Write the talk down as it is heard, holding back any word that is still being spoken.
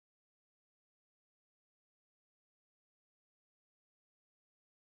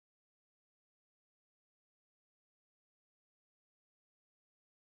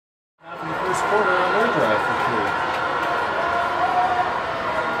first quarter on their drive for 3.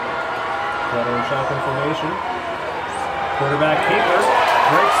 Letter and shotgun formation. Quarterback keeper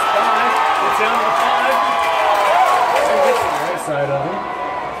breaks 5, gets down to the 5, and gets to the right side of him.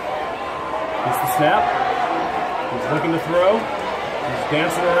 Gets the snap. He's looking to throw. He's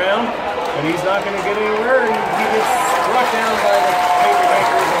dancing around, and he's not going to get anywhere. He gets struck down by the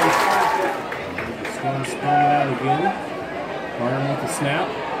Papermakers on 4th down. The score spun it out again. Barnum with the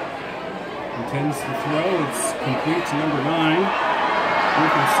snap. Intends to throw. It's complete to number 9.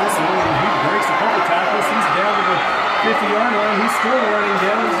 Griffin Sisson, and he breaks a couple tackles. He's down to the 50-yard line. He's still running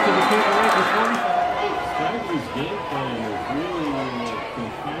down to the Papermakers 45. Skyview's game plan is really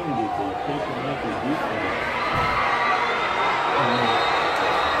confounded to the Papermakers defense.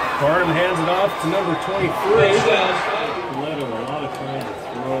 Barnum hands it off to number 23. Led a lot of time to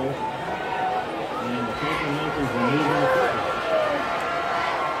throw, and the Papermakers are moving the football.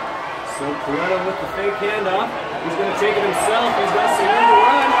 So Coretta with the fake handoff. He's going to take it himself. He's got some room to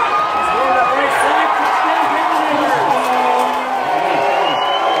run. He's going up right side. Touchdown, Papermakers!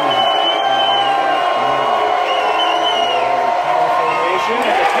 Power formation,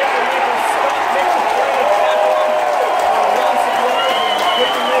 and the Papermakers stop, make the play to tackle on a loss of yards, and the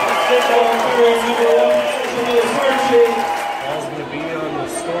Papermakers take over. Ball's going to be on the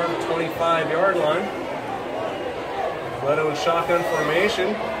Storm 25-yard line. Leto in shotgun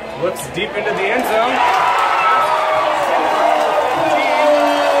formation. Looks deep into the end zone.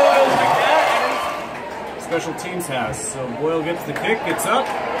 Special teams has. So Boyle gets the kick, gets up,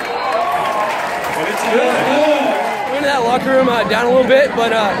 and it's good. We went in that locker room down a little bit,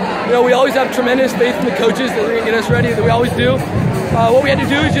 but you know, we always have tremendous faith in the coaches that they're going to get us ready, that we always do. What we had to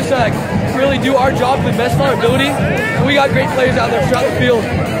do is just really do our job to the best of our ability. And we got great players out there throughout the field,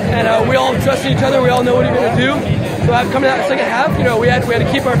 and we all trust each other. We all know what we're going to do. So coming out in the second half, you know, we had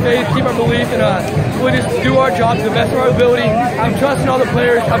to keep our faith, keep our belief, and really just do our job to the best of our ability. I'm trusting all the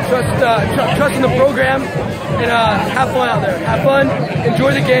players. I'm trusting the program, and have fun out there. Have fun,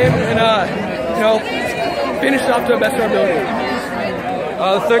 enjoy the game, and you know, finish it off to the best of our ability.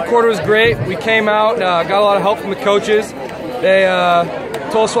 The third quarter was great. We came out, got a lot of help from the coaches. They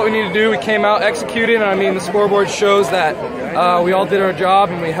told us what we needed to do. We came out, executed, and I mean, the scoreboard shows that we all did our job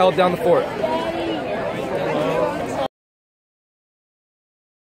and we held down the fort.